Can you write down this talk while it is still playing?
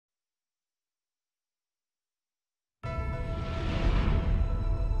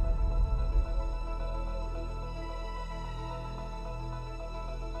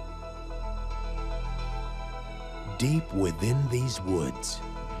Deep within these woods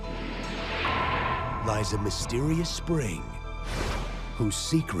lies a mysterious spring whose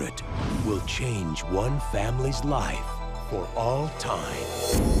secret will change one family's life for all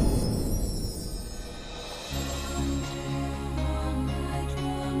time.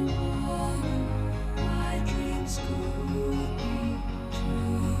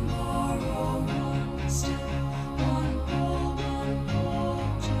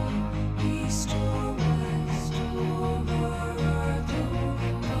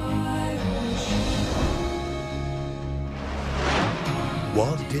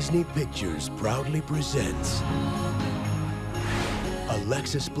 Walt Disney Pictures proudly presents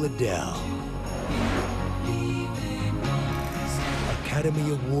Alexis Bledel,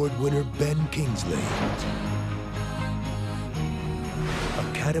 Academy Award winner Ben Kingsley,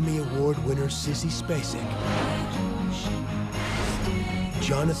 Academy Award winner Sissy Spacek,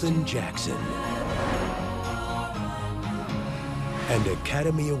 Jonathan Jackson, and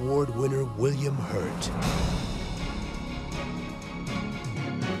Academy Award winner William Hurt.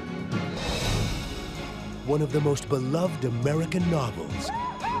 One of the most beloved American novels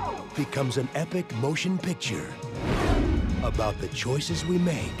becomes an epic motion picture about the choices we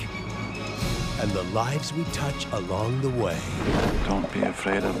make and the lives we touch along the way. Don't be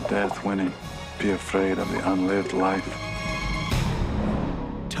afraid of death, Winnie. Be afraid of the unlived life.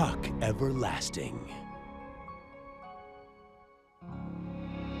 Tuck Everlasting.